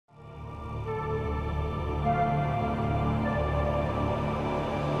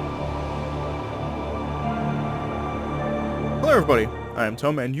Hello everybody, I am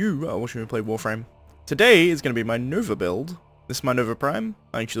Tom and you are watching me play Warframe. Today is going to be my Nova build. This is my Nova Prime.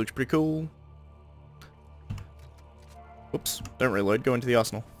 I think she looks pretty cool. Whoops, don't reload, go into the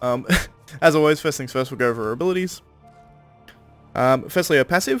arsenal. As always, first things first, we'll go over her abilities. Firstly, her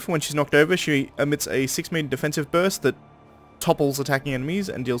passive, when she's knocked over, she emits a 6-meter defensive burst that topples attacking enemies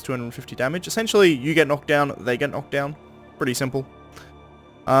and deals 250 damage. Essentially, you get knocked down, they get knocked down. Pretty simple.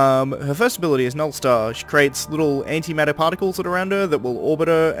 Her first ability is Null Star. She creates little antimatter particles that are around her that will orbit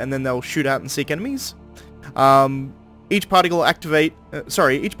her, and then they'll shoot out and seek enemies. Each particle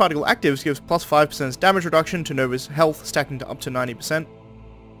actives gives plus 5% damage reduction to Nova's health, stacking to up to 90%.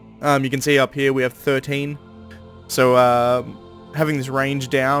 You can see up here we have 13. So having this range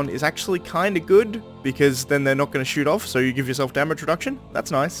down is actually kind of good, because then they're not going to shoot off, so you give yourself damage reduction.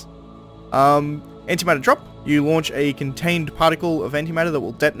 That's nice. Antimatter Drop. You launch a contained particle of antimatter that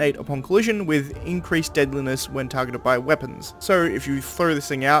will detonate upon collision with increased deadliness when targeted by weapons. So if you throw this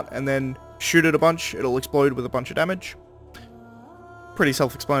thing out and then shoot it a bunch, it'll explode with a bunch of damage. Pretty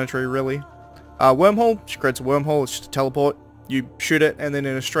self-explanatory, really. Wormhole. She creates a wormhole. It's just a teleport. You shoot it, and then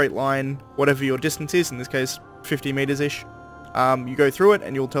in a straight line, whatever your distance is, in this case 50 meters-ish, you go through it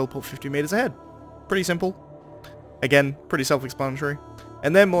and you'll teleport 50 meters ahead. Pretty simple. Again, pretty self-explanatory.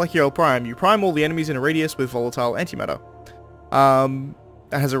 And then Molecular Prime. You prime all the enemies in a radius with volatile antimatter.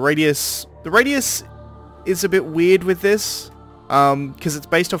 That has a radius. The radius is a bit weird with this, because it's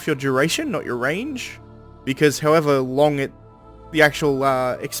based off your duration, not your range. Because however long the actual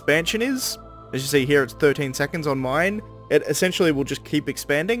expansion is, as you see here, it's 13 seconds on mine, it essentially will just keep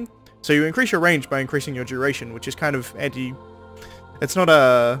expanding. So you increase your range by increasing your duration, which is kind of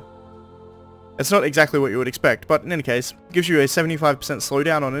It's not exactly what you would expect, but in any case, it gives you a 75%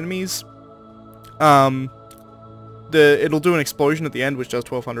 slowdown on enemies. It'll do an explosion at the end, which does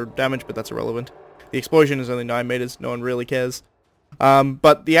 1200 damage, but that's irrelevant. The explosion is only 9 meters, no one really cares.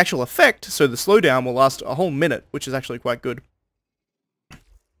 But the actual effect, so the slowdown, will last a whole minute, which is actually quite good.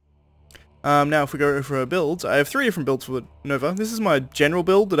 Now if we go over her builds, I have 3 different builds for Nova. This is my general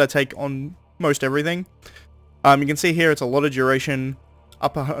build that I take on most everything. You can see here it's a lot of duration,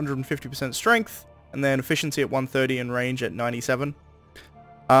 up 150% strength, and then efficiency at 130 and range at 97.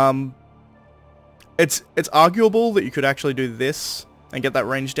 It's arguable that you could actually do this and get that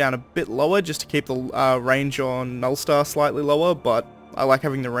range down a bit lower just to keep the range on Null Star slightly lower, but I like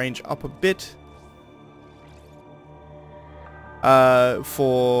having the range up a bit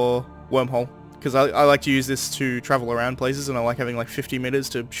for Wormhole, because I like to use this to travel around places, and I like having like 50 meters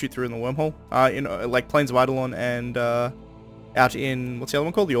to shoot through in the Wormhole, in like Plains of Eidolon and out in, what's the other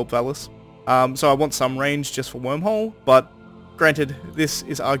one called? The Orb Vallis. So I want some range just for Wormhole, but granted, this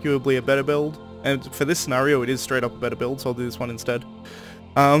is arguably a better build, and for this scenario it is straight up a better build, so I'll do this one instead.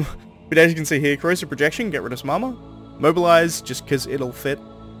 But as you can see here, Corrosive Projection, get rid of some armor. Mobilize, just because it'll fit.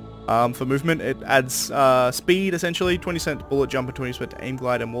 For movement, it adds speed, essentially, 20% bullet jump and 20% to aim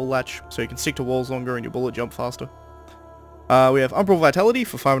glide and wall latch, so you can stick to walls longer and your bullet jump faster. We have Umbral Vitality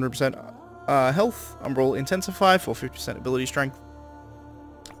for 500% health, Umbral Intensify for 50% ability strength.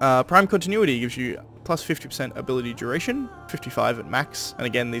 Prime Continuity gives you plus 50% ability duration, 55 at max, and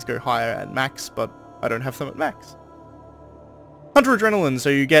again these go higher at max, but I don't have them at max. Hunter Adrenaline, so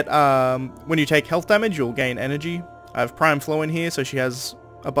you get, when you take health damage you'll gain energy. I have Prime Flow in here, so she has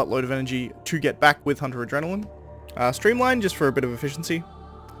a buttload of energy to get back with Hunter Adrenaline. Streamline, just for a bit of efficiency.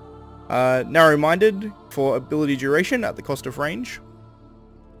 Narrow-Minded for ability duration at the cost of range.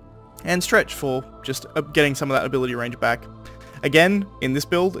 And Stretch for just getting some of that ability range back. Again, in this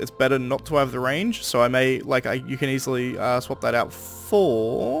build, it's better not to have the range, so I may, you can easily swap that out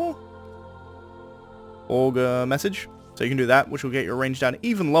for Augur Message. So you can do that, which will get your range down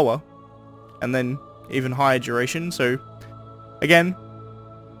even lower, and then even higher duration. So, again,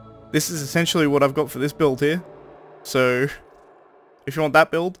 this is essentially what I've got for this build here. So, if you want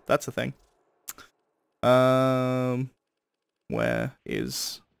that build, that's the thing. Where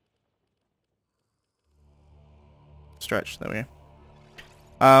is Stretch? There we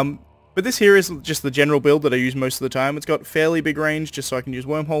go. But this here is just the general build that I use most of the time. It's got fairly big range, just so I can use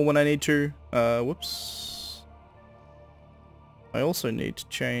Wormhole when I need to. Whoops. I also need to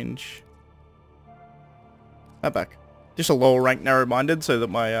change that back. Just a lower rank Narrow-Minded so that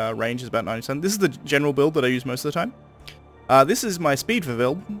my range is about 90%. This is the general build that I use most of the time. This is my speed for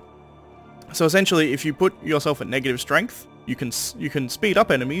build. So essentially, if you put yourself at negative strength, you can speed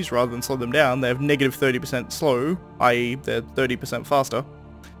up enemies rather than slow them down. They have negative 30% slow, i.e. they're 30% faster.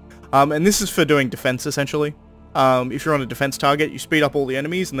 And this is for doing defense, essentially. If you're on a defense target, you speed up all the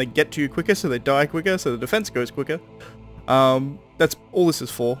enemies and they get to you quicker, so they die quicker, so the defense goes quicker. That's all this is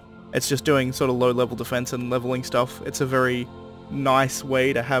for. It's just doing sort of low-level defense and leveling stuff. It's a very nice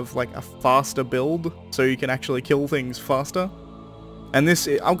way to have like a faster build, so you can actually kill things faster. And this,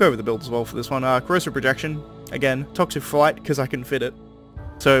 I'll go over the build as well for this one. Corrosive Projection, again, Toxic Flight, because I can fit it.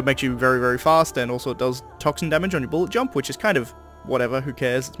 So it makes you very, very fast, and also it does toxin damage on your bullet jump, which is kind of whatever, who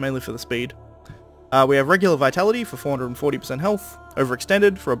cares, it's mainly for the speed. We have Regular Vitality for 440% health,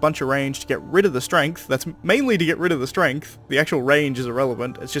 Overextended for a bunch of range to get rid of the strength. That's mainly to get rid of the strength. The actual range is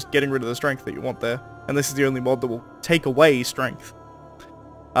irrelevant, it's just getting rid of the strength that you want there. And this is the only mod that will take away strength.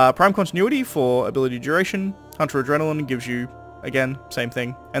 Prime Continuity for ability duration. Hunter Adrenaline gives you, again, same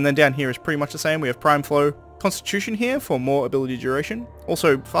thing. And then down here is pretty much the same. We have Prime Flow. Constitution here for more ability duration.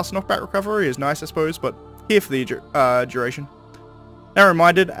 Also, Fast Knockback Recovery is nice, I suppose, but here for the duration.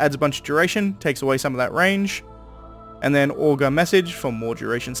 Narrow-Minded adds a bunch of duration, takes away some of that range. And then Augur Message for more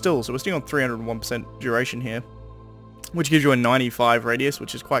duration still. So we're still on 301% duration here, which gives you a 95 radius,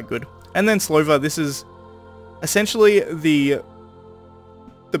 which is quite good. And then Slover, this is essentially the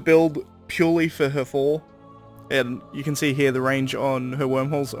build purely for her 4. And you can see here the range on her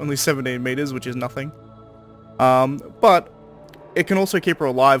wormhole's only 17 meters, which is nothing. But it can also keep her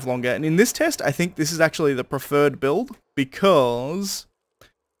alive longer. And in this test, I think this is actually the preferred build, because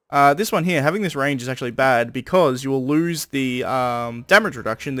this one here, having this range is actually bad because you will lose the damage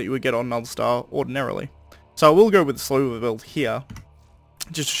reduction that you would get on another star ordinarily. So I will go with the Slower build here,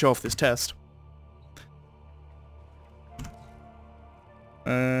 just to show off this test.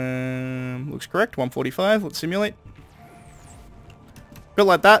 Looks correct, 145, let's simulate. Built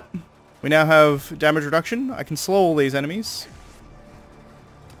like that. We now have damage reduction. I can slow all these enemies.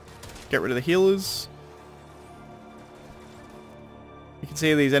 Get rid of the healers. You can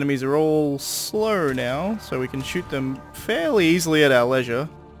see these enemies are all slow now, so we can shoot them fairly easily at our leisure.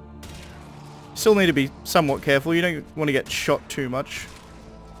 Still need to be somewhat careful. You don't want to get shot too much.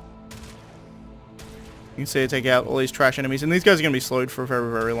 You can see it take out all these trash enemies, and these guys are going to be slowed for a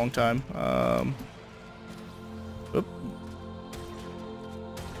very, very long time. Oop.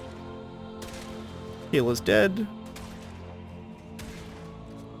 Healer's dead.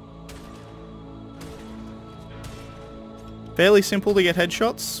 Fairly simple to get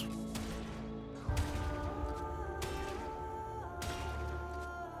headshots.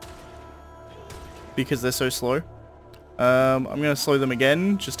 Because they're so slow. I'm going to slow them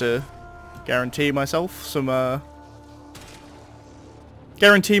again, just to guarantee myself some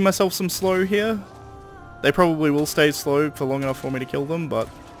slow here. They probably will stay slow for long enough for me to kill them, but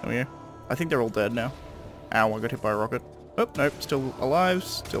I mean, I think they're all dead now. Ow, I got hit by a rocket. Oh, nope, still alive,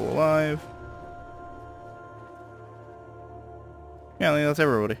 still alive. Yeah, I think that's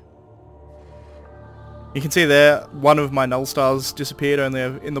everybody. You can see there, one of my null stars disappeared. Only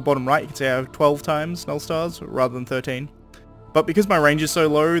in the bottom right, you can see I have 12 times null stars rather than 13. But because my range is so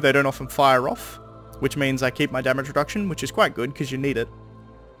low, they don't often fire off, which means I keep my damage reduction, which is quite good because you need it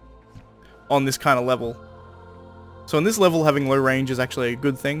on this kind of level. So in this level, having low range is actually a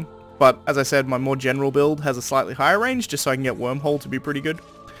good thing. But as I said, my more general build has a slightly higher range, just so I can get Wormhole to be pretty good.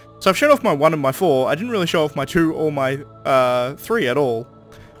 So I've shown off my 1 and my 4. I didn't really show off my 2 or my 3 at all.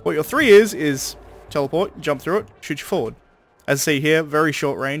 What your 3 is teleport, jump through it, shoot you forward. As you see here, very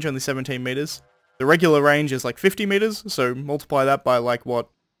short range, only 17 meters. The regular range is like 50 meters, so multiply that by like what?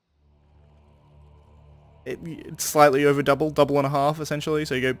 It's slightly over double and a half essentially.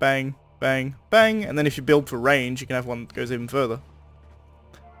 So you go bang, bang, bang, and then if you build for range, you can have one that goes even further.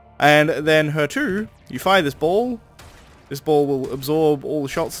 And then her 2, you fire this ball. This ball will absorb all the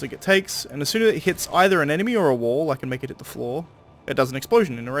shots that it takes, and as soon as it hits either an enemy or a wall, I can make it hit the floor, it does an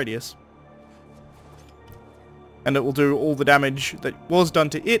explosion in a radius. And it will do all the damage that was done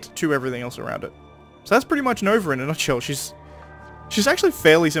to it to everything else around it. So that's pretty much Nova in a nutshell. She's actually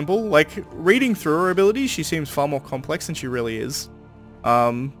fairly simple. Like, reading through her abilities, she seems far more complex than she really is.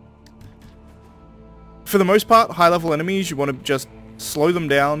 For the most part, high-level enemies, you want to just slow them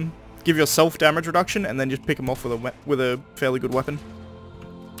down, give yourself damage reduction, and then just pick them off with a fairly good weapon.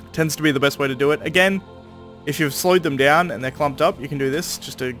 Tends to be the best way to do it. Again, if you've slowed them down and they're clumped up, you can do this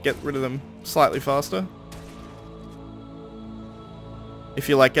just to get rid of them slightly faster. If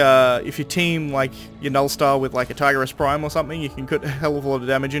you like, if you team like your Null Star with like a Tigress Prime or something, you can put a hell of a lot of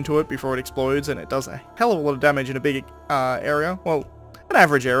damage into it before it explodes, and it does a hell of a lot of damage in a big area. Well, an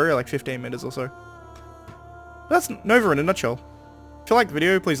average area, like 15 meters or so. That's Nova in a nutshell. If you liked the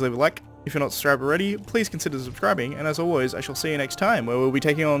video, please leave a like. If you're not subscribed already, please consider subscribing. And as always, I shall see you next time, where we'll be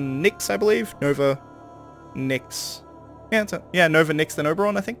taking on Nyx, I believe. Nova, Nyx. Yeah, Nova, Nyx, then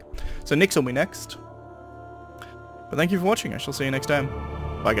Oberon, I think. So Nyx will be next. But thank you for watching. I shall see you next time.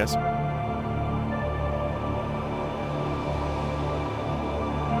 Bye, guys.